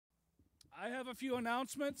I have a few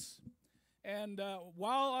announcements, and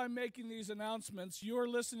while I'm making these announcements, you're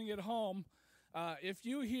listening at home. If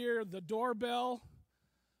you hear the doorbell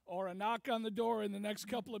or a knock on the door in the next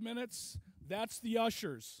couple of minutes, that's the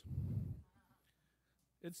ushers.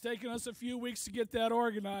 It's taken us a few weeks to get that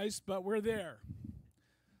organized, but we're there.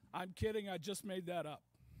 I'm kidding, I just made that up.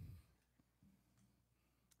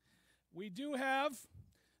 We do have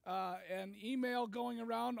an email going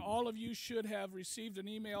around. All of you should have received an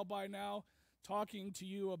email by now talking to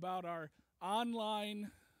you about our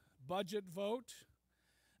online budget vote,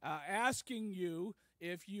 asking you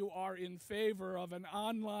if you are in favor of an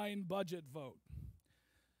online budget vote,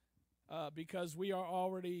 because we are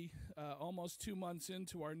already almost 2 months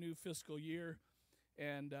into our new fiscal year,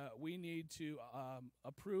 and we need to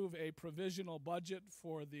approve a provisional budget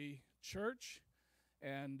for the church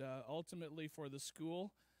and ultimately for the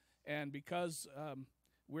school. And because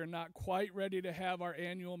we're not quite ready to have our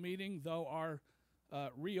annual meeting, though our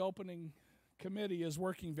reopening committee is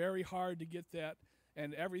working very hard to get that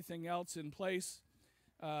and everything else in place,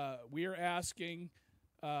 we are asking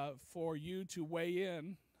for you to weigh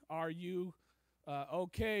in. Are you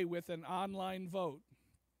okay with an online vote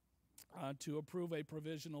to approve a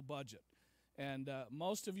provisional budget? And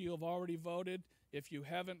most of you have already voted. If you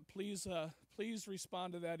haven't, please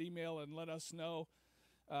respond to that email and let us know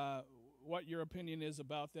what your opinion is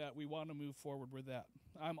about that. We want to move forward with that.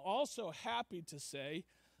 I'm also happy to say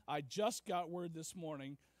I just got word this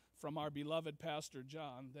morning from our beloved Pastor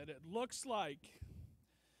John that it looks like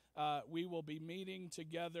we will be meeting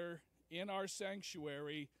together in our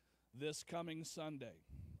sanctuary this coming Sunday.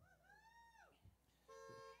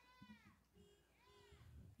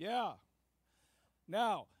 Yeah.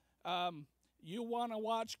 Now, you want to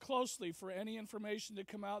watch closely for any information to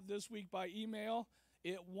come out this week by email.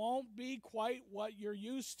 It won't be quite what you're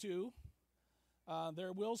used to.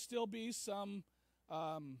 There will still be some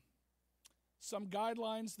guidelines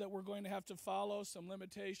that we're going to have to follow, some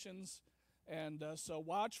limitations, and so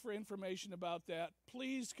watch for information about that.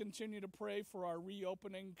 Please continue to pray for our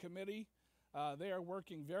reopening committee. They are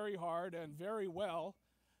working very hard and very well,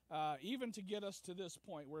 even to get us to this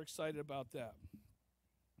point. We're excited about that.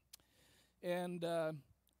 And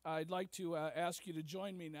I'd like to ask you to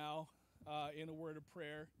join me now in a word of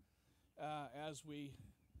prayer as we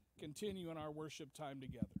continue in our worship time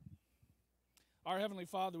together. Our Heavenly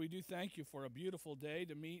Father, we do thank you for a beautiful day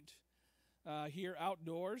to meet here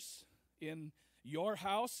outdoors in your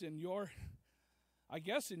house, in your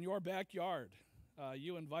backyard.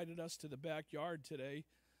 You invited us to the backyard today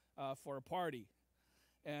for a party.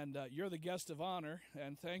 And you're the guest of honor,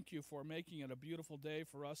 and thank you for making it a beautiful day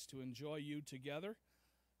for us to enjoy you together.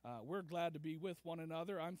 We're glad to be with one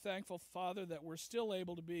another. I'm thankful, Father, that we're still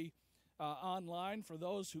able to be online for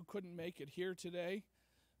those who couldn't make it here today,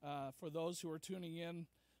 for those who are tuning in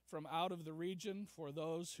from out of the region, for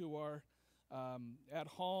those who are at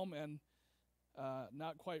home and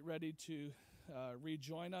not quite ready to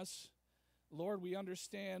rejoin us. Lord, we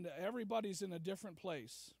understand everybody's in a different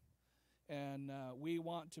place, and we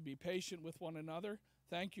want to be patient with one another.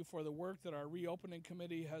 Thank you for the work that our reopening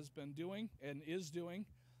committee has been doing and is doing.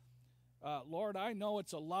 Lord, I know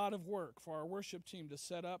it's a lot of work for our worship team to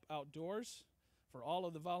set up outdoors, for all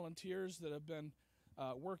of the volunteers that have been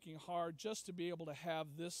working hard just to be able to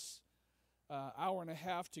have this hour and a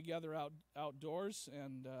half together outdoors,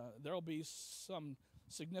 and there'll be some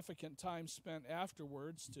significant time spent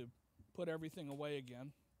afterwards to put everything away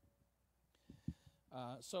again.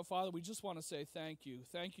 So, Father, we just want to say thank you.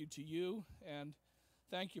 Thank you to you, and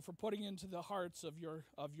thank you for putting into the hearts of your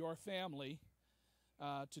family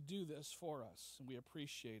to do this for us, and we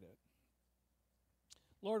appreciate it.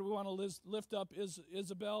 Lord, we want to lift up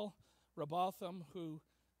Isabel Rabotham, who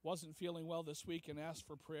wasn't feeling well this week and asked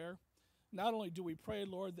for prayer. Not only do we pray,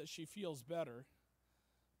 Lord, that she feels better,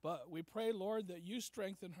 but we pray, Lord, that you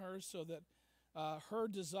strengthen her so that her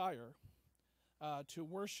desire to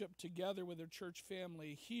worship together with her church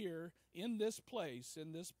family here in this place,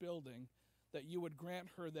 in this building, that you would grant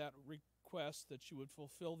her that request, that you would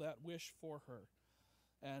fulfill that wish for her.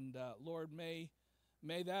 And Lord, may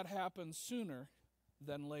that happen sooner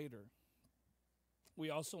than later. We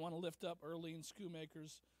also want to lift up Earlene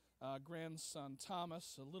Schoonmaker's grandson,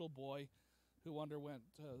 Thomas, a little boy who underwent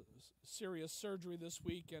serious surgery this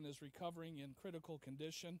week and is recovering in critical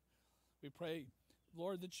condition. We pray,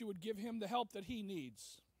 Lord, that you would give him the help that he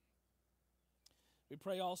needs. We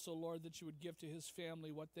pray also, Lord, that you would give to his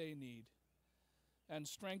family what they need and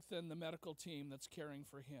strengthen the medical team that's caring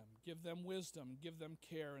for him. Give them wisdom, give them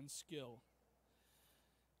care and skill.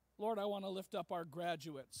 Lord, I want to lift up our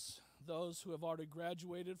graduates, those who have already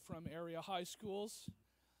graduated from area high schools,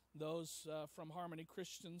 those from Harmony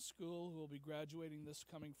Christian School who will be graduating this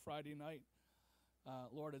coming Friday night.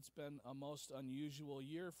 Lord, it's been a most unusual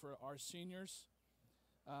year for our seniors,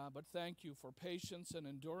 but thank you for patience and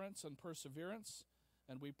endurance and perseverance,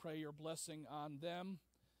 and we pray your blessing on them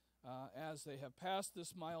as they have passed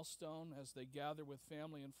this milestone, as they gather with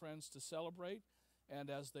family and friends to celebrate, and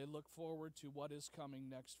as they look forward to what is coming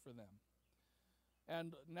next for them.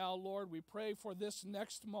 And now, Lord, we pray for this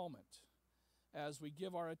next moment as we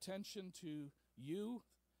give our attention to you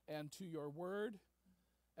and to your word,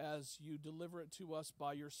 as you deliver it to us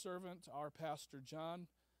by your servant, our Pastor John.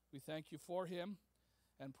 We thank you for him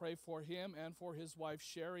and pray for him and for his wife,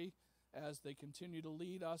 Sherry, as they continue to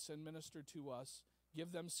lead us and minister to us.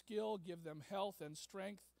 Give them skill, give them health and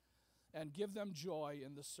strength, and give them joy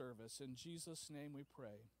in the service. In Jesus' name we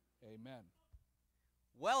pray. Amen.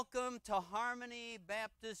 Welcome to Harmony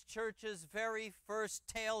Baptist Church's very first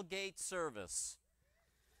tailgate service.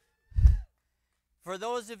 For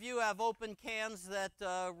those of you who have open cans that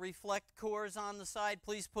reflect Coors on the side,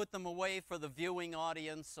 please put them away for the viewing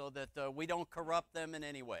audience so that we don't corrupt them in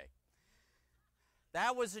any way.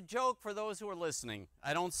 That was a joke for those who are listening.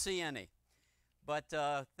 I don't see any. But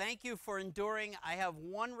thank you for enduring. I have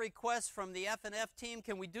one request from the F&F team.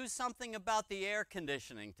 Can we do something about the air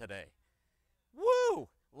conditioning today? Woo!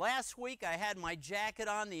 Last week I had my jacket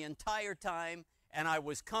on the entire time and I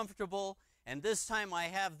was comfortable, and this time I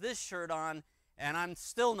have this shirt on and I'm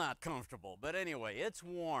still not comfortable. But anyway, it's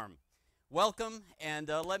warm. Welcome, and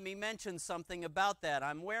let me mention something about that.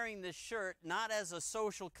 I'm wearing this shirt not as a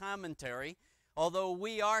social commentary, although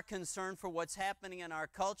we are concerned for what's happening in our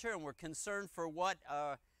culture, and we're concerned for what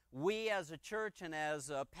we as a church and as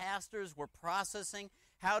pastors we're processing.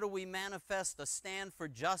 How do we manifest a stand for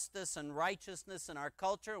justice and righteousness in our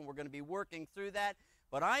culture? And we're going to be working through that.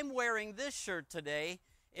 But I'm wearing this shirt today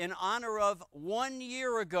in honor of 1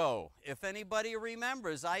 year ago. If anybody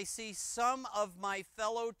remembers, I see some of my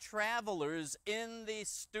fellow travelers in the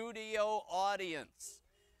studio audience.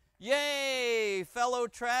 Yay, fellow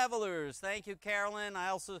travelers. Thank you, Carolyn.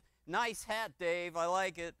 Nice hat, Dave. I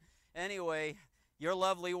like it. Anyway, your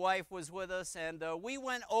lovely wife was with us, and we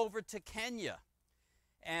went over to Kenya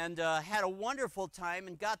and had a wonderful time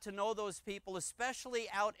and got to know those people, especially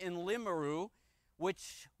out in Limeru,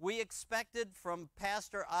 which we expected from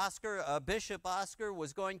Pastor Oscar, Bishop Oscar,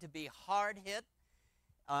 was going to be hard hit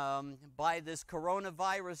by this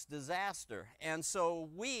coronavirus disaster. And so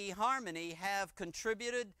we, Harmony, have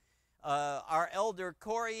contributed. Our elder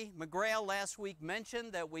Corey McGrail last week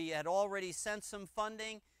mentioned that we had already sent some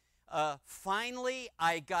funding. Finally,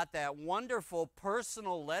 I got that wonderful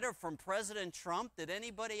personal letter from President Trump. Did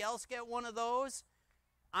anybody else get one of those?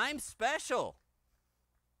 I'm special.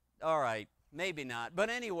 All right, maybe not. But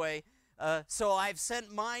anyway, so I've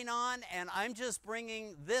sent mine on, and I'm just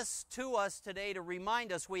bringing this to us today to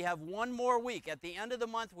remind us we have one more week. At the end of the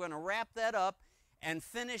month, we're going to wrap that up and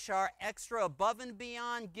finish our extra above and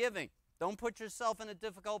beyond giving. Don't put yourself in a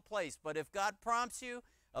difficult place, but if God prompts you,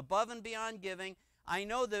 above and beyond giving, I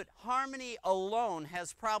know that Harmony alone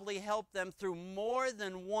has probably helped them through more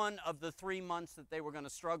than one of the 3 months that they were going to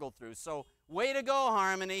struggle through. So way to go,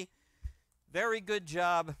 Harmony. Very good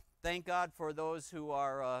job. Thank God for those who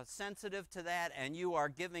are sensitive to that, and you are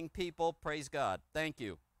giving people. Praise God. Thank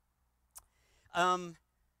you.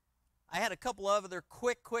 I had a couple of other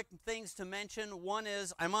quick things to mention. One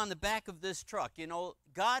is I'm on the back of this truck. You know,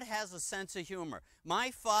 God has a sense of humor.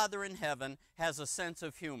 My Father in heaven has a sense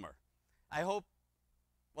of humor. I hope,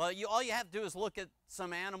 well, all you have to do is look at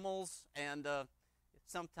some animals and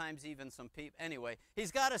sometimes even some people. Anyway,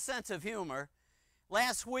 he's got a sense of humor.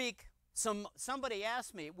 Last week, somebody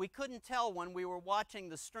asked me, we couldn't tell when we were watching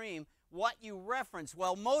the stream what you referenced.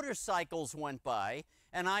 Well, motorcycles went by,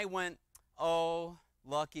 and I went, oh,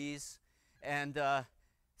 luckies. And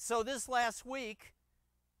so this last week,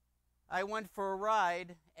 I went for a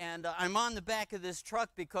ride, and I'm on the back of this truck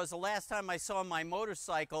because the last time I saw my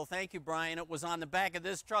motorcycle, thank you, Brian, it was on the back of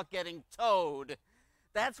this truck getting towed.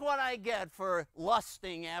 That's what I get for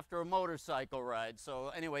lusting after a motorcycle ride. So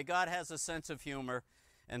anyway, God has a sense of humor,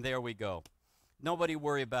 and there we go. Nobody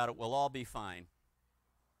worry about it. We'll all be fine.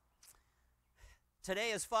 Today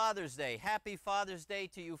is Father's Day. Happy Father's Day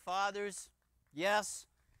to you fathers. Yes.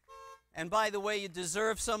 And by the way, you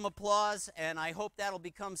deserve some applause, and I hope that'll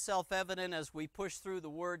become self-evident as we push through the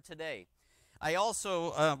Word today. I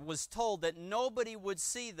also was told that nobody would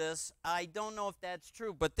see this. I don't know if that's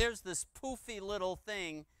true, but there's this poofy little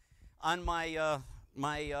thing on my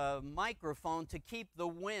microphone to keep the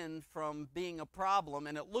wind from being a problem,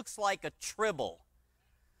 and it looks like a tribble.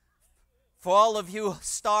 For all of you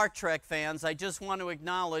Star Trek fans, I just want to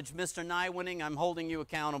acknowledge, Mr. Nywinning, I'm holding you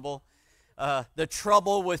accountable, the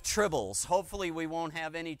trouble with tribbles. Hopefully we won't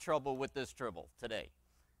have any trouble with this tribble today.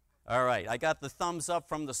 All right, I got the thumbs up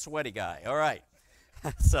from the sweaty guy. All right,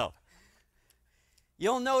 so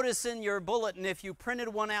you'll notice in your bulletin, if you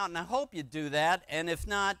printed one out, and I hope you do that, and if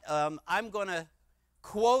not, I'm going to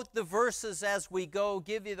quote the verses as we go,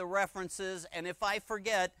 give you the references, and if I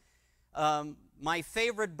forget, my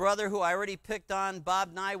favorite brother who I already picked on,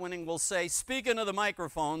 Bob Nywinning, will say, speaking of the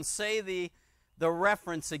microphone, say the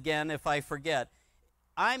reference again if I forget.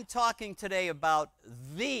 I'm talking today about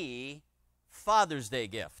the Father's Day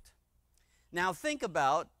gift. Now think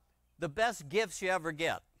about the best gifts you ever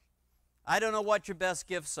get. I don't know what your best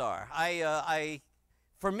gifts are.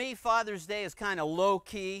 For me, Father's Day is kind of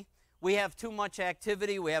low-key. We have too much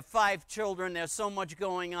activity. We have 5 children. There's so much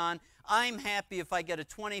going on. I'm happy if I get a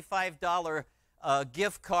 $25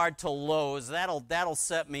 gift card to Lowe's. That'll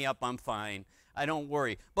set me up. I'm fine. I don't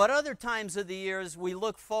worry. But other times of the years, we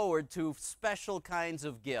look forward to special kinds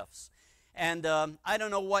of gifts. And I don't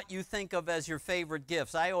know what you think of as your favorite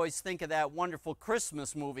gifts. I always think of that wonderful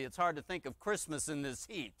Christmas movie. It's hard to think of Christmas in this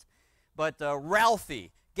heat. But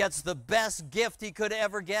Ralphie gets the best gift he could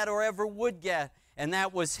ever get or ever would get. And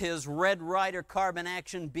that was his Red Ryder carbon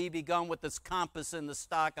action BB gun with its compass in the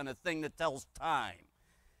stock on a thing that tells time.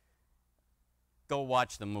 Go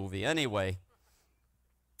watch the movie. Anyway.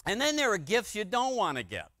 And then there are gifts you don't want to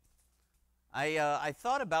get. I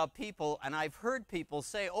thought about people, and I've heard people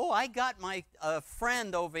say, oh, I got my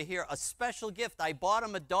friend over here a special gift. I bought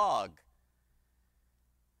him a dog.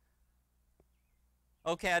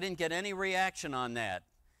 Okay, I didn't get any reaction on that.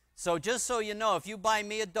 So just so you know, if you buy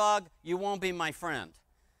me a dog, you won't be my friend.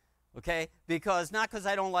 Okay? Not because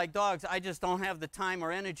I don't like dogs, I just don't have the time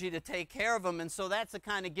or energy to take care of them, and so that's the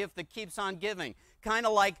kind of gift that keeps on giving. Kind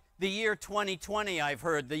of like the year 2020, I've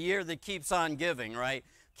heard, the year that keeps on giving, right?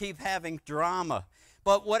 Keep having drama.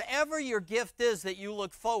 But whatever your gift is that you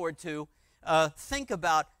look forward to, think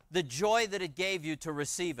about the joy that it gave you to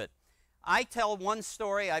receive it. I tell one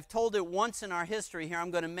story. I've told it once in our history here.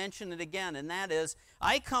 I'm going to mention it again, and that is,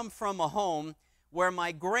 I come from a home where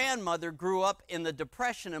my grandmother grew up in the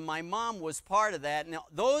Depression, and my mom was part of that. Now,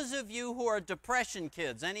 those of you who are Depression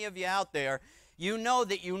kids, any of you out there, you know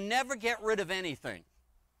that you never get rid of anything.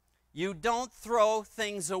 You don't throw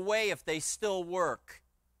things away if they still work.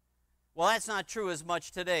 Well, that's not true as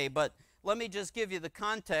much today, but let me just give you the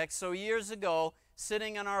context. So years ago,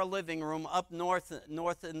 sitting in our living room up north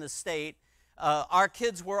in the state, our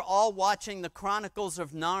kids were all watching the Chronicles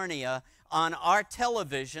of Narnia on our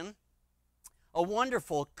television, a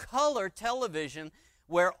wonderful color television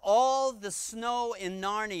where all the snow in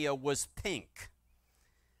Narnia was pink.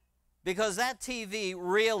 Because that TV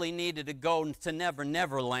really needed to go to Never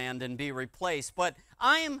Never Land and be replaced. But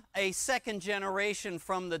I'm a second generation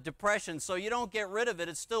from the Depression, so you don't get rid of it.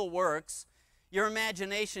 It still works. Your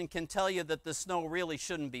imagination can tell you that the snow really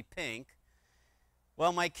shouldn't be pink.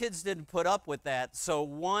 Well, my kids didn't put up with that. So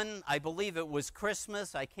I believe it was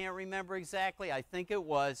Christmas. I can't remember exactly. I think it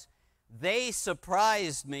was. They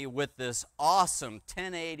surprised me with this awesome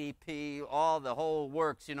 1080p, all the whole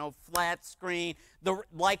works, flat screen,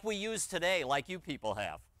 like we use today, like you people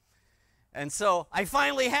have. And so I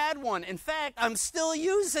finally had one. In fact, I'm still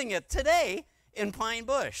using it today in Pine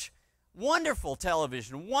Bush. Wonderful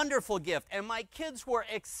television, wonderful gift. And my kids were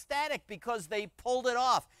ecstatic because they pulled it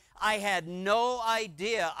off. I had no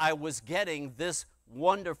idea I was getting this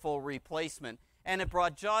wonderful replacement. And it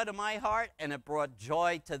brought joy to my heart, and it brought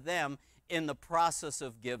joy to them in the process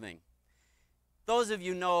of giving. Those of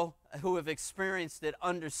you who have experienced it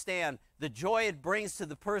understand the joy it brings to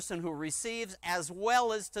the person who receives as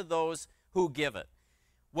well as to those who give it.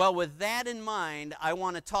 Well, with that in mind, I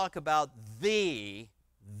want to talk about the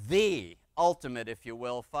ultimate, if you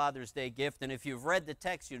will, Father's Day gift. And if you've read the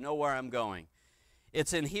text, you know where I'm going.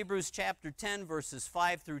 It's in Hebrews chapter 10, verses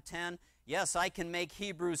 5 through 10. Yes, I can make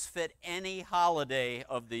Hebrews fit any holiday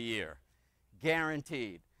of the year.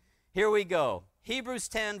 Guaranteed. Here we go. Hebrews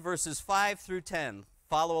 10, verses 5 through 10.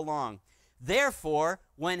 Follow along. Therefore,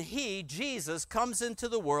 when he, Jesus, comes into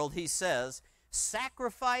the world, he says,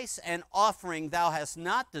 sacrifice and offering thou hast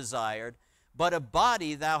not desired, but a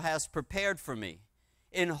body thou hast prepared for me.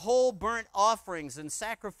 In whole burnt offerings and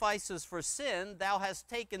sacrifices for sin thou hast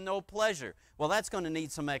taken no pleasure. Well, that's going to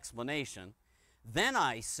need some explanation. Then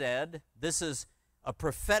I said, this is a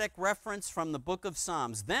prophetic reference from the book of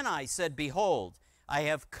Psalms. Then I said, behold, I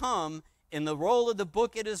have come, in the roll of the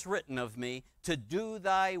book it is written of me, to do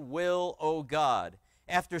thy will, O God.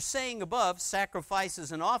 After saying above,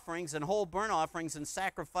 sacrifices and offerings and whole burnt offerings and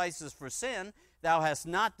sacrifices for sin, thou hast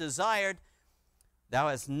not desired, thou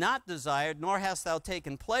hast not desired, nor hast thou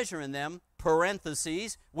taken pleasure in them,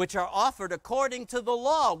 parentheses, which are offered according to the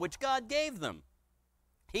law which God gave them.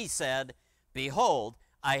 He said, behold,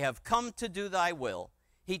 I have come to do thy will.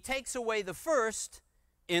 He takes away the first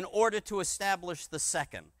in order to establish the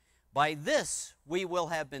second. By this we will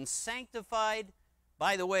have been sanctified.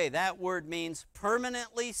 By the way, that word means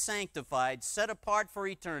permanently sanctified, set apart for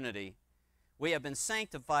eternity. We have been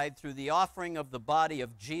sanctified through the offering of the body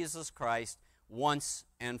of Jesus Christ once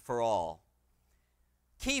and for all.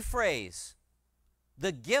 Key phrase,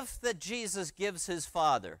 the gift that Jesus gives his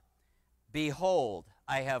Father. Behold,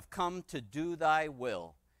 I have come to do thy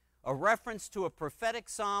will. A reference to a prophetic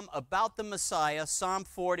psalm about the Messiah, Psalm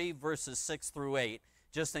 40, verses 6 through 8,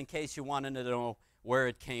 just in case you wanted to know where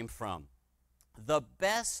it came from. The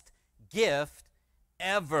best gift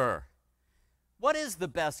ever. What is the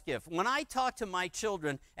best gift? When I talk to my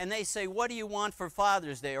children and they say, what do you want for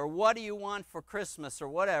Father's Day, or what do you want for Christmas, or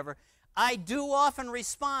whatever, I do often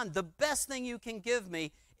respond, the best thing you can give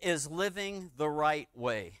me is living the right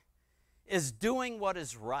way, is doing what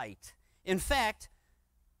is right. In fact,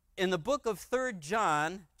 in the book of 3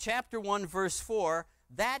 John, chapter 1, verse 4,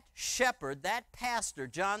 that shepherd, that pastor,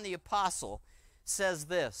 John the Apostle, says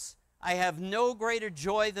this, I have no greater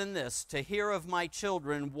joy than this, to hear of my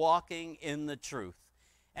children walking in the truth.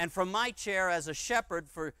 And from my chair as a shepherd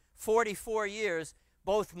for 44 years,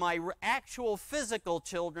 both my actual physical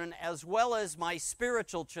children as well as my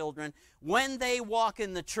spiritual children, when they walk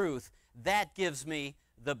in the truth, that gives me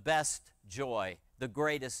the best joy, the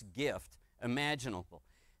greatest gift imaginable.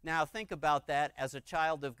 Now think about that as a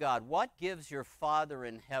child of God. What gives your Father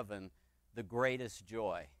in heaven the greatest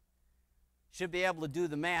joy? Should be able to do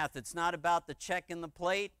the math. It's not about the check in the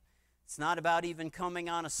plate. It's not about even coming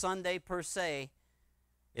on a Sunday per se.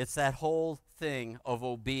 It's that whole thing of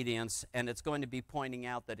obedience, and it's going to be pointing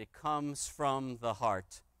out that it comes from the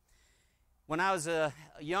heart. When I was a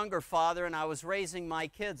younger father and I was raising my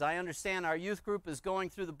kids, I understand our youth group is going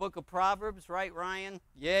through the book of Proverbs, right, Ryan?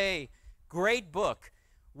 Yay, great book.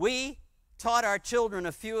 We taught our children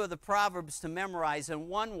a few of the Proverbs to memorize, and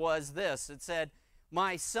one was this. It said,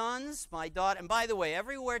 my sons, my daughter, and by the way,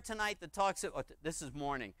 everywhere tonight that talks, this is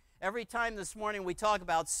morning. Every time this morning we talk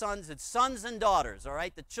about sons, it's sons and daughters, all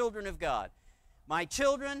right, the children of God. My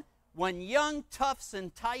children, when young toughs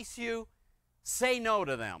entice you, say no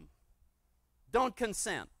to them. Don't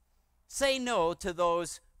consent. Say no to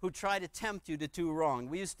those who try to tempt you to do wrong.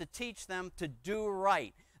 We used to teach them to do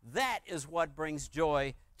right. That is what brings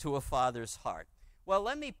joy to a father's heart. Well,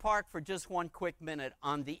 let me park for just one quick minute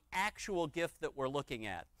on the actual gift that we're looking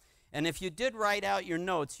at. And if you did write out your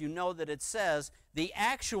notes, you know that it says the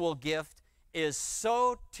actual gift is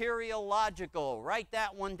soteriological. Write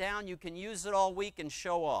that one down. You can use it all week and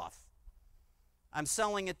show off. I'm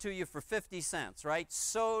selling it to you for 50 cents, right?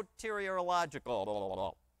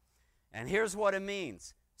 Soteriological. And here's what it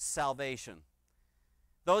means. Salvation.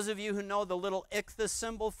 Those of you who know the little ichthus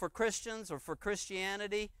symbol for Christians or for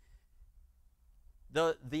Christianity,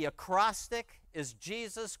 the acrostic is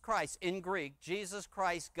Jesus Christ. In Greek, Jesus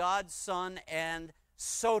Christ, God's Son, and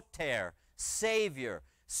soter, Savior.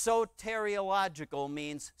 Soteriological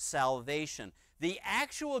means salvation. The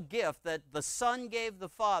actual gift that the Son gave the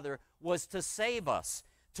Father was to save us,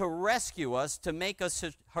 to rescue us, to make us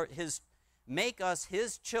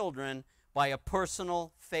his children by a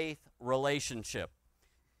personal faith relationship.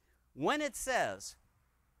 When it says,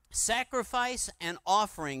 sacrifice and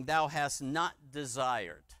offering thou hast not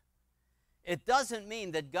desired, it doesn't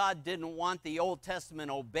mean that God didn't want the Old Testament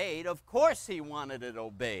obeyed. Of course he wanted it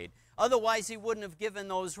obeyed. Otherwise he wouldn't have given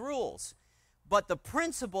those rules. But the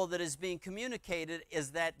principle that is being communicated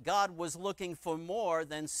is that God was looking for more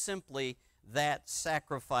than simply that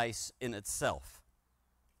sacrifice in itself.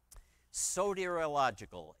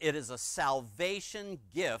 Soteriological. It is a salvation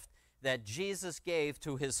gift that Jesus gave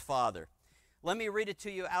to his Father. Let me read it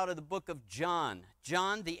to you out of the book of John.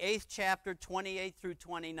 John, the 8th chapter, 28 through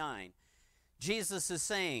 29. Jesus is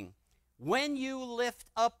saying, when you lift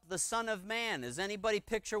up the Son of Man, does anybody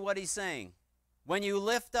picture what he's saying? When you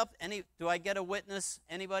lift up, do I get a witness?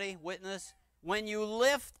 Anybody? Witness? When you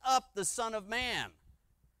lift up the Son of Man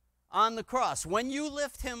on the cross, when you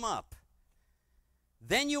lift him up,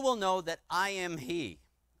 then you will know that I am he.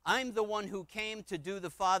 I'm the one who came to do the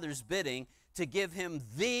Father's bidding, to give him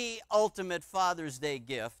the ultimate Father's Day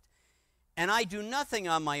gift. And I do nothing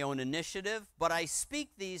on my own initiative, but I speak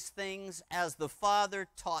these things as the Father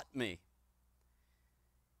taught me.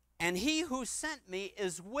 And he who sent me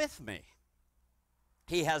is with me.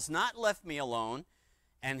 He has not left me alone.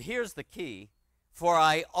 And here's the key, for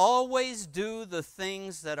I always do the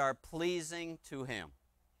things that are pleasing to him.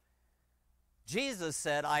 Jesus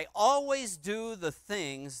said, I always do the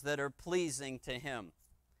things that are pleasing to him.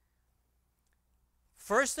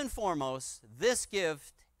 First and foremost, this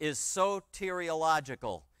gift is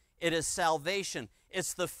soteriological. It is salvation.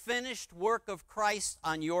 It's the finished work of Christ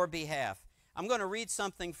on your behalf. I'm going to read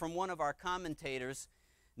something from one of our commentators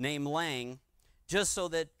named Lang, just so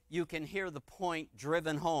that you can hear the point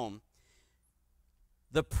driven home.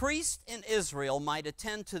 The priest in Israel might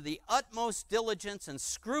attend to the utmost diligence and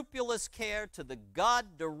scrupulous care to the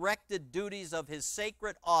God-directed duties of his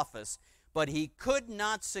sacred office, but he could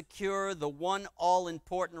not secure the one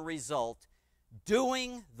all-important result,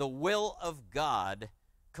 doing the will of God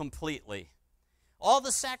completely. All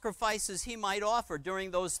the sacrifices he might offer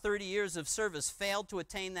during those 30 years of service failed to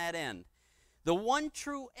attain that end. The one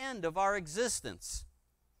true end of our existence,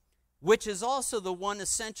 which is also the one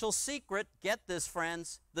essential secret, get this,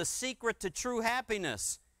 friends, the secret to true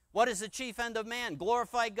happiness. What is the chief end of man?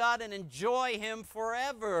 Glorify God and enjoy him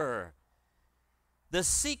forever. The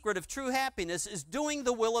secret of true happiness is doing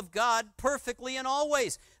the will of God perfectly and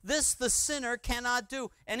always. This the sinner cannot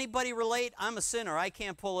do. Anybody relate? I'm a sinner. I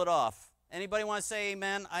can't pull it off. Anybody want to say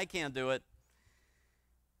amen? I can't do it.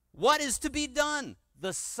 What is to be done?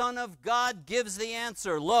 The Son of God gives the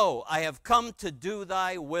answer. Lo, I have come to do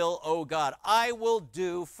thy will, O God. I will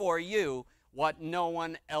do for you what no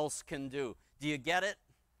one else can do. Do you get it?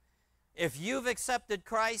 If you've accepted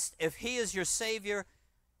Christ, if he is your Savior,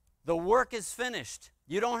 the work is finished.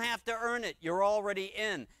 You don't have to earn it. You're already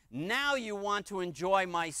in. Now you want to enjoy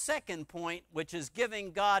my second point, which is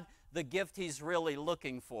giving God the gift he's really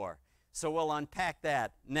looking for. So we'll unpack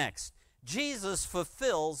that next. Jesus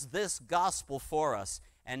fulfills this gospel for us,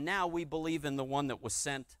 and now we believe in the one that was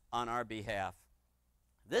sent on our behalf.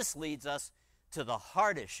 This leads us to the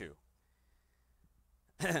heart issue.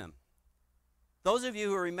 Those of you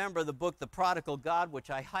who remember the book The Prodigal God,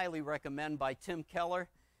 which I highly recommend, by Tim Keller,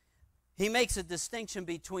 he makes a distinction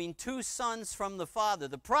between two sons from the father.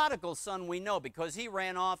 The prodigal son we know because he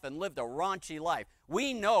ran off and lived a raunchy life.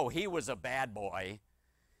 We know he was a bad boy.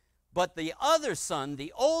 But the other son,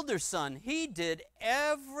 the older son, he did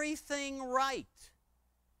everything right.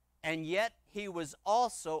 And yet he was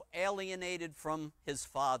also alienated from his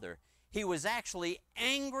father. He was actually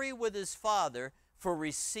angry with his father for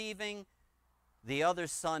receiving the other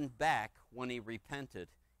son back when he repented.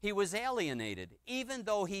 He was alienated, even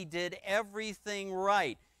though he did everything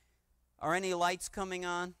right. Are any lights coming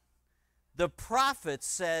on? The prophet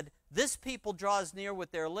said, this people draws near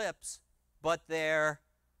with their lips, but their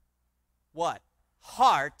what?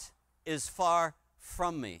 Heart is far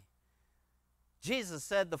from me. Jesus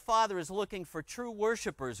said the Father is looking for true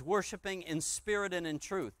worshipers, worshiping in spirit and in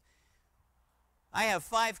truth. I have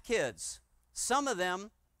 5 kids. Some of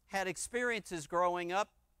them had experiences growing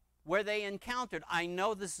up where they encountered, I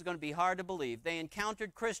know this is going to be hard to believe, they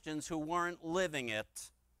encountered Christians who weren't living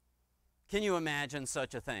it. Can you imagine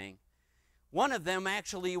such a thing? One of them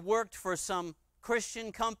actually worked for some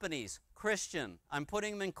Christian companies. Christian, I'm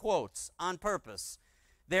putting them in quotes on purpose.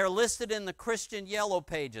 They're listed in the Christian yellow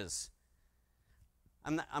pages.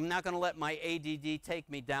 I'm not going to let my ADD take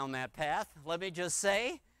me down that path. Let me just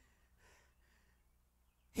say,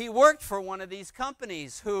 he worked for one of these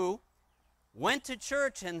companies who went to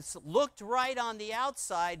church and looked right on the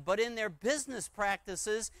outside, but in their business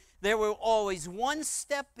practices, they were always one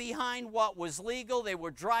step behind what was legal. They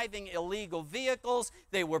were driving illegal vehicles.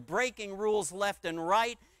 They were breaking rules left and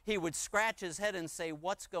right. He would scratch his head and say,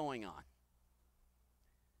 what's going on?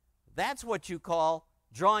 That's what you call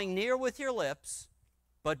drawing near with your lips,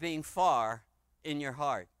 but being far in your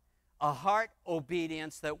heart. A heart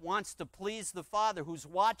obedience that wants to please the Father who's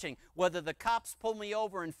watching. Whether the cops pull me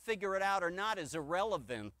over and figure it out or not is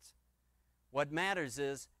irrelevant. What matters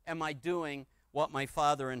is, am I doing what my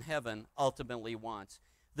Father in heaven ultimately wants?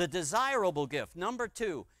 The desirable gift. Number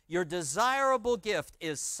 2, your desirable gift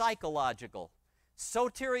is psychological.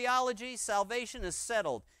 Soteriology, salvation is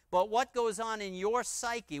settled. But what goes on in your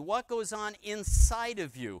psyche? What goes on inside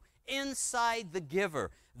of you? Inside the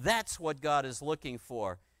giver. That's what God is looking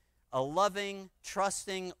for. A loving,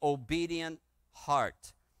 trusting, obedient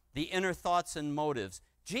heart. The inner thoughts and motives.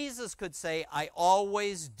 Jesus could say, I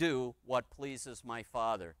always do what pleases my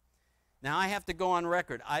Father. Now, I have to go on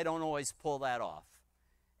record. I don't always pull that off.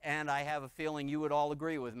 And I have a feeling you would all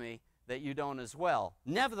agree with me that you don't as well.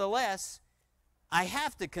 Nevertheless, I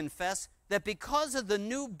have to confess that because of the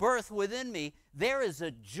new birth within me, there is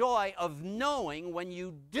a joy of knowing when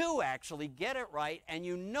you do actually get it right and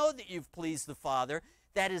you know that you've pleased the Father,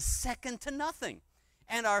 that is second to nothing.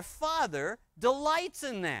 And our Father delights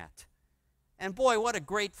in that. And boy, what a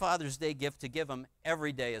great Father's Day gift to give him.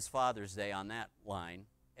 Every day is Father's Day on that line.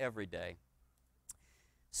 Every day.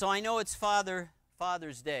 So I know it's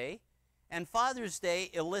Father's Day, and Father's Day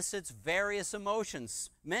elicits various emotions.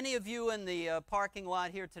 Many of you in the parking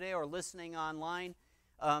lot here today or listening online,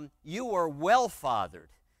 you are well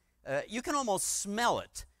fathered. You can almost smell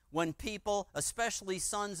it when people, especially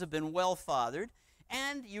sons, have been well fathered,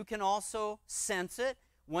 and you can also sense it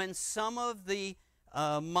when some of the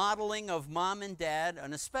modeling of mom and dad,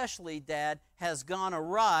 and especially dad, has gone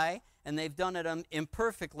awry and they've done it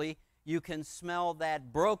imperfectly. You can smell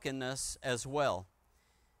that brokenness as well.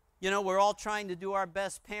 You know, we're all trying to do our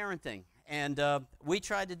best parenting, and we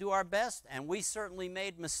tried to do our best, and we certainly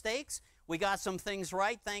made mistakes. We got some things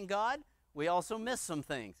right, thank God. We also missed some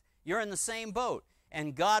things. You're in the same boat,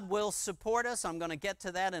 and God will support us. I'm going to get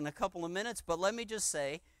to that in a couple of minutes, but let me just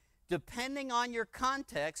say, depending on your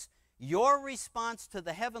context, your response to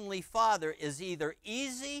the Heavenly Father is either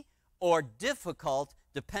easy or difficult,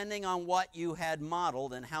 depending on what you had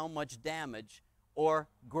modeled and how much damage or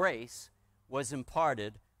grace was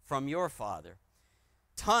imparted from your Father.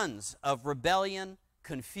 Tons of rebellion,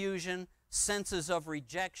 confusion, senses of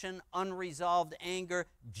rejection, unresolved anger,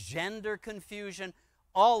 gender confusion,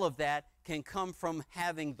 all of that can come from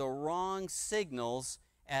having the wrong signals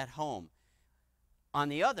at home. On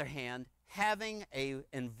the other hand, having an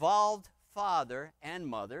involved father and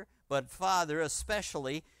mother, but father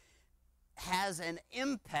especially, has an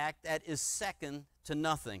impact that is second to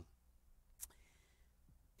nothing.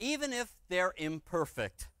 Even if they're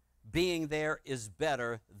imperfect, being there is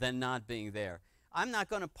better than not being there. I'm not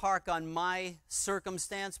going to park on my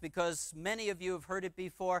circumstance because many of you have heard it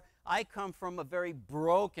before. I come from a very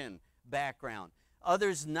broken background.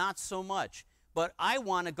 Others not so much. But I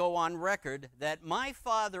want to go on record that my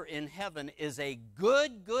Father in heaven is a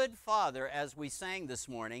good, good Father, as we sang this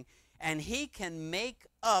morning, and He can make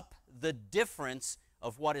up the difference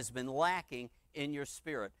of what has been lacking in your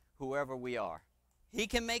spirit, whoever we are. He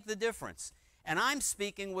can make the difference. And I'm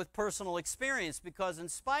speaking with personal experience because in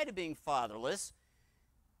spite of being fatherless,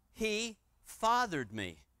 He fathered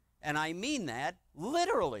me. And I mean that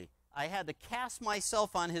literally. I had to cast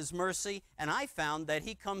myself on His mercy, and I found that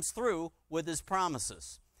He comes through with His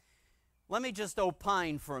promises. Let me just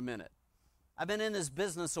opine for a minute. I've been in this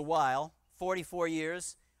business a while, 44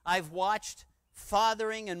 years. I've watched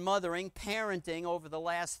fathering and mothering, parenting over the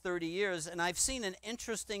last 30 years, and I've seen an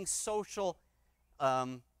interesting social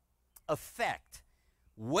effect.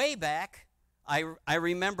 Way back, I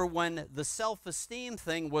remember when the self-esteem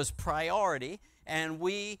thing was priority, and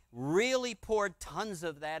we really poured tons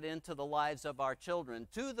of that into the lives of our children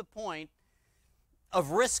to the point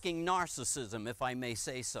of risking narcissism, if I may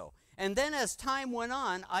say so. And then as time went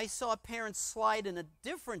on, I saw parents slide in a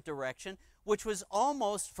different direction, which was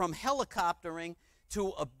almost from helicoptering to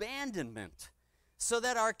abandonment, so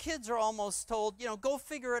that our kids are almost told, you know, go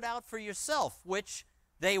figure it out for yourself, which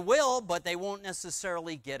they will, but they won't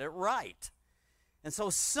necessarily get it right. And so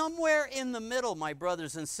somewhere in the middle, my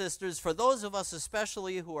brothers and sisters, for those of us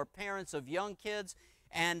especially who are parents of young kids,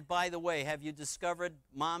 and by the way, have you discovered,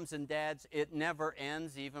 moms and dads, it never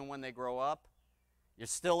ends even when they grow up? You're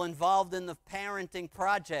still involved in the parenting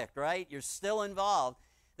project, right? You're still involved.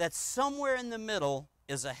 That somewhere in the middle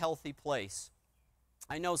is a healthy place.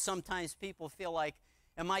 I know sometimes people feel like,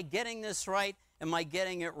 am I getting this right? Am I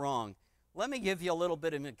getting it wrong? Let me give you a little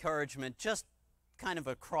bit of encouragement, just kind of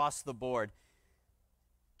across the board.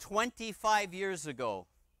 25 years ago,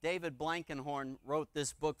 David Blankenhorn wrote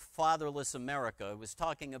this book, Fatherless America. It was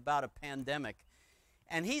talking about a pandemic.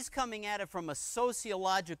 And he's coming at it from a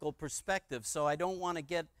sociological perspective, so I don't want to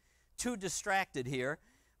get too distracted here.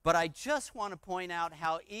 But I just want to point out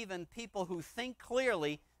how even people who think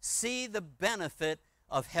clearly see the benefit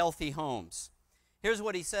of healthy homes. Here's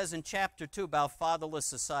what he says in chapter 2 about fatherless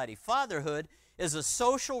society. Fatherhood is a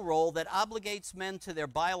social role that obligates men to their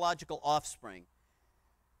biological offspring.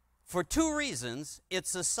 For two reasons, it's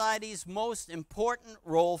society's most important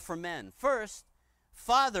role for men. First,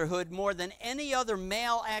 fatherhood more than any other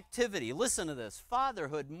male activity. Listen to this.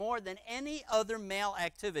 Fatherhood more than any other male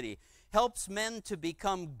activity helps men to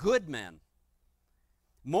become good men,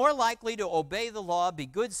 more likely to obey the law, be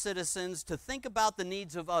good citizens, to think about the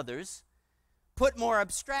needs of others. Put more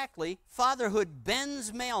abstractly, fatherhood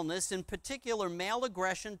bends maleness, in particular male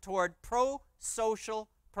aggression, toward pro-social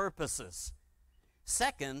purposes.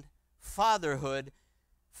 Second, fatherhood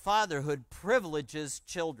privileges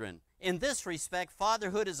children. In this respect,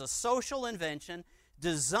 fatherhood is a social invention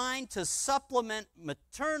designed to supplement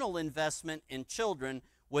maternal investment in children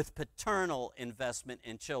with paternal investment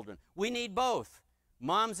in children. We need both,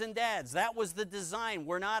 moms and dads. That was the design.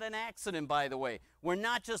 We're not an accident, by the way. We're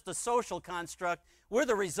not just a social construct. We're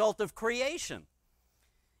the result of creation.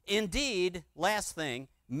 Indeed, last thing,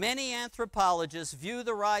 Many anthropologists view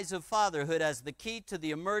the rise of fatherhood as the key to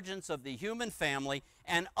the emergence of the human family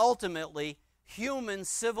and ultimately human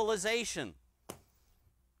civilization.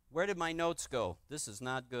 Where did my notes go? This is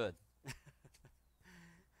not good.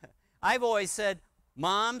 I've always said,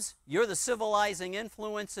 moms, you're the civilizing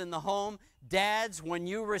influence in the home. Dads, when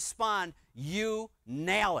you respond, you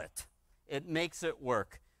nail it. It makes it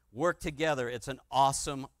work. Work together. It's an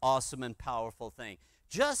awesome, awesome and powerful thing.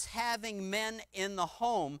 Just having men in the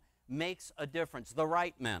home makes a difference, the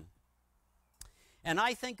right men. And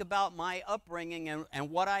I think about my upbringing and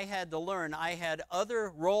what I had to learn. I had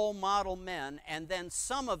other role model men, and then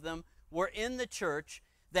some of them were in the church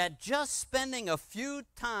that just spending a few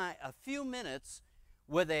minutes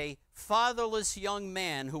with a fatherless young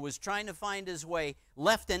man who was trying to find his way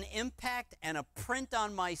left an impact and a print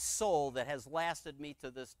on my soul that has lasted me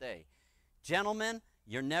to this day. Gentlemen,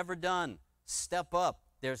 you're never done. Step up.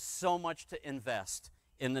 There's so much to invest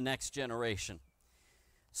in the next generation.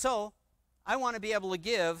 So, I want to be able to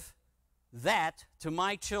give that to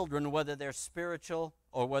my children, whether they're spiritual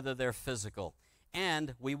or whether they're physical.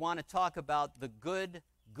 And we want to talk about the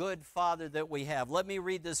good Father that we have. Let me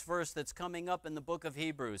read this verse that's coming up in the book of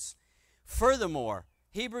Hebrews. Furthermore,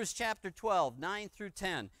 Hebrews chapter 12, 9 through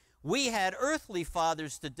 10. We had earthly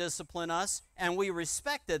fathers to discipline us, and we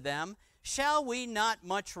respected them. Shall we not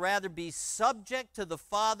much rather be subject to the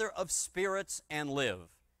Father of spirits and live?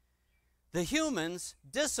 The humans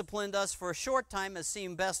disciplined us for a short time as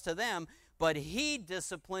seemed best to them, but He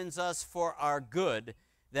disciplines us for our good,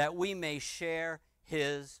 that we may share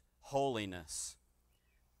His holiness.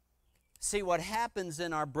 See, what happens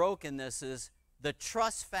in our brokenness is the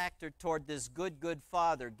trust factor toward this good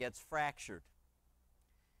Father gets fractured.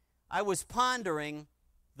 I was pondering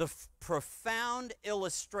the profound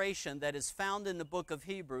illustration that is found in the book of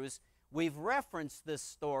Hebrews. We've referenced this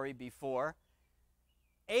story before.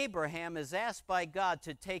 Abraham is asked by God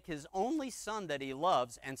to take his only son that he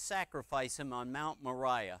loves and sacrifice him on Mount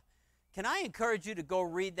Moriah. Can I encourage you to go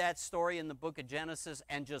read that story in the book of Genesis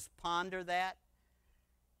and just ponder that?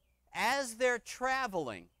 As they're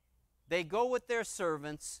traveling, they go with their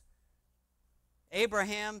servants.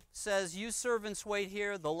 Abraham says, you servants wait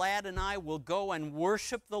here. The lad and I will go and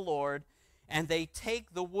worship the Lord. And they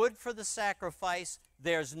take the wood for the sacrifice.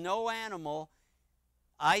 There's no animal.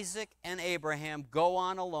 Isaac and Abraham go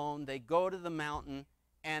on alone. They go to the mountain.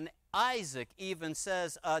 And Isaac even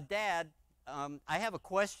says, Dad, I have a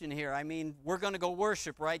question here. I mean, we're going to go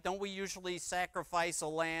worship, right? Don't we usually sacrifice a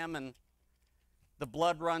lamb and the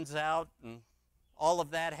blood runs out and all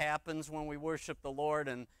of that happens when we worship the Lord?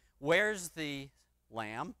 And where's the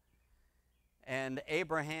lamb? And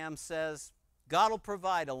Abraham says, God will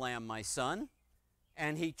provide a lamb, my son.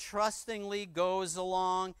 And he trustingly goes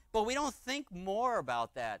along. But we don't think more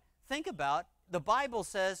about that. Think about, the Bible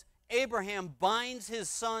says, Abraham binds his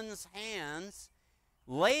son's hands,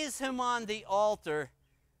 lays him on the altar.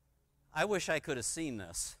 I wish I could have seen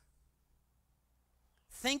this.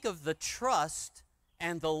 Think of the trust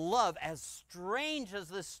and the love. As strange as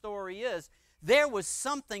this story is, there was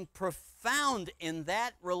something profound in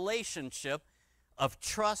that relationship of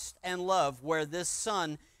trust and love where this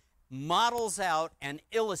son models out and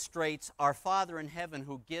illustrates our Father in heaven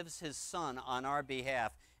who gives his son on our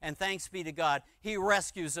behalf. And thanks be to God, he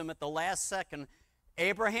rescues him at the last second.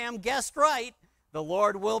 Abraham guessed right. The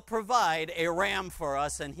Lord will provide a ram for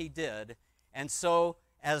us, and he did. And so,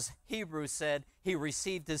 as Hebrews said, he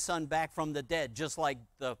received his son back from the dead, just like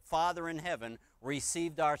the Father in heaven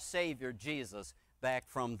received our Savior, Jesus, back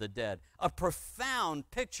from the dead. A profound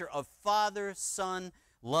picture of Father, Son,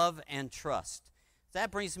 love, and trust. That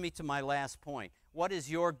brings me to my last point. What is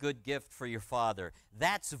your good gift for your Father?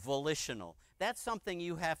 That's volitional. That's something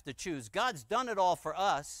you have to choose. God's done it all for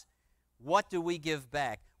us. What do we give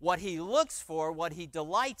back? What he looks for, what he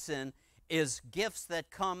delights in, is gifts that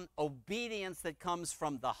come, obedience that comes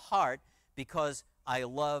from the heart, because I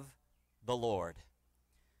love the Lord.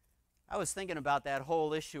 I was thinking about that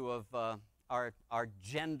whole issue of our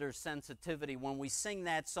gender sensitivity. When we sing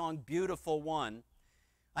that song, Beautiful One,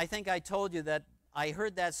 I think I told you that I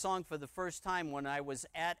heard that song for the first time when I was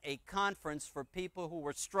at a conference for people who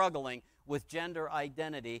were struggling with gender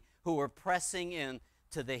identity, who were pressing in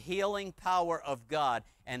to the healing power of God,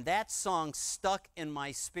 and that song stuck in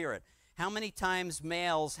my spirit. How many times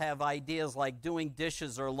males have ideas like doing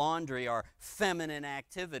dishes or laundry or feminine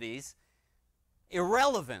activities?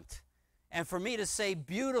 Irrelevant. And for me to say,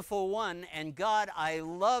 Beautiful One, and God, I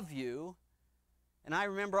love you. And I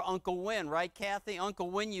remember Uncle Win, right, Kathy? Uncle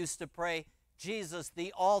Win used to pray, Jesus,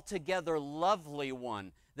 the altogether lovely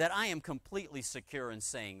one, that I am completely secure in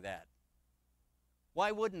saying that.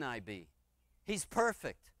 Why wouldn't I be? He's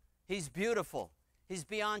perfect. He's beautiful. He's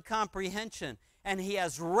beyond comprehension. And He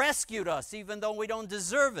has rescued us even though we don't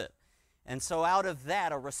deserve it. And so out of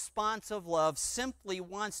that, a response of love simply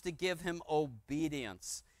wants to give Him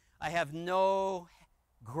obedience. I have no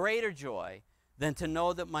greater joy than to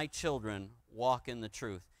know that my children walk in the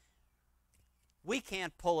truth. We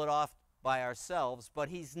can't pull it off by ourselves, but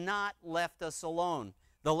He's not left us alone.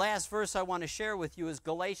 The last verse I want to share with you is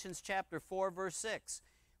Galatians chapter 4, verse 6.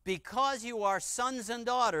 Because you are sons and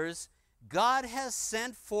daughters, God has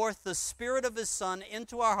sent forth the Spirit of His Son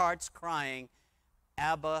into our hearts, crying,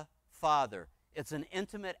 Abba, Father. It's an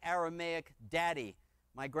intimate Aramaic daddy.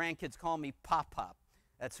 My grandkids call me Pop-Pop.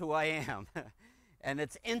 That's who I am. And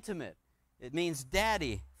it's intimate. It means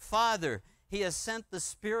daddy, father. He has sent the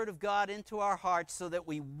Spirit of God into our hearts so that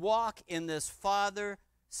we walk in this father,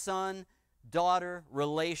 son, daughter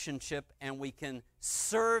relationship, and we can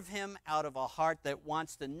serve Him out of a heart that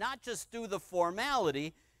wants to not just do the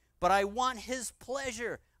formality, but I want His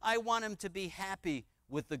pleasure. I want Him to be happy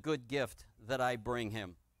with the good gift that I bring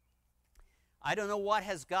Him. I don't know what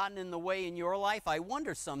has gotten in the way in your life. I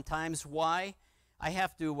wonder sometimes why I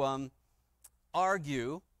have to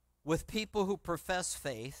argue with people who profess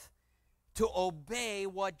faith to obey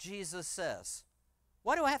what Jesus says.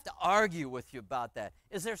 Why do I have to argue with you about that?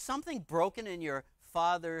 Is there something broken in your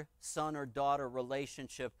father, son, or daughter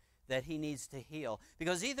relationship that He needs to heal?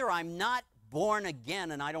 Because either I'm not born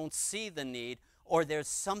again and I don't see the need, or there's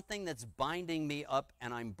something that's binding me up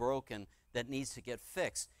and I'm broken that needs to get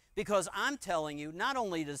fixed. Because I'm telling you, not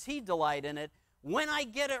only does He delight in it, when I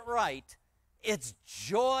get it right, it's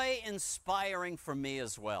joy-inspiring for me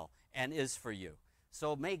as well, and is for you.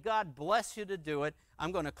 So may God bless you to do it.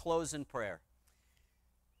 I'm going to close in prayer.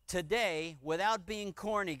 Today, without being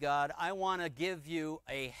corny, God, I want to give you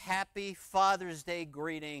a happy Father's Day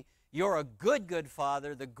greeting. You're a good, good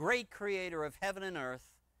Father, the great Creator of heaven and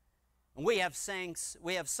earth. And we have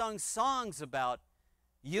sung songs about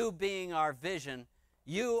You being our vision.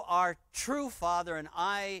 You are true Father, and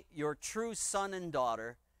I, your true son and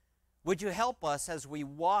daughter. Would you help us as we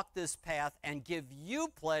walk this path and give You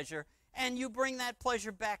pleasure, and You bring that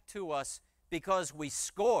pleasure back to us because we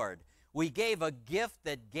scored. We gave a gift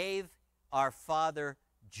that gave our Father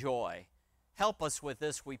joy. Help us with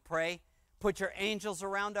this, we pray. Put Your angels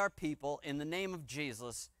around our people. In the name of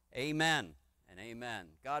Jesus, amen and amen.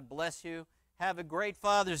 God bless you. Have a great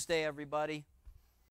Father's Day, everybody.